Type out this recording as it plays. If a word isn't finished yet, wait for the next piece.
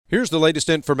Here's the latest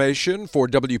information for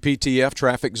WPTF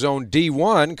Traffic Zone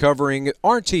D1 covering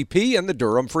RTP and the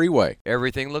Durham Freeway.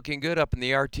 Everything looking good up in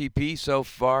the RTP so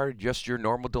far. Just your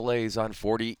normal delays on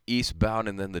 40 eastbound,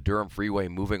 and then the Durham Freeway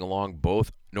moving along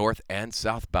both north and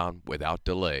southbound without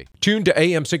delay. Tune to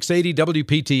AM 680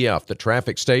 WPTF, the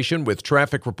traffic station with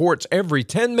traffic reports every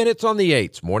 10 minutes on the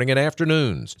 8s, morning and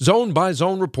afternoons.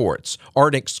 Zone-by-zone reports are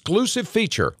an exclusive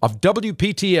feature of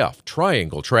WPTF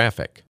Triangle Traffic.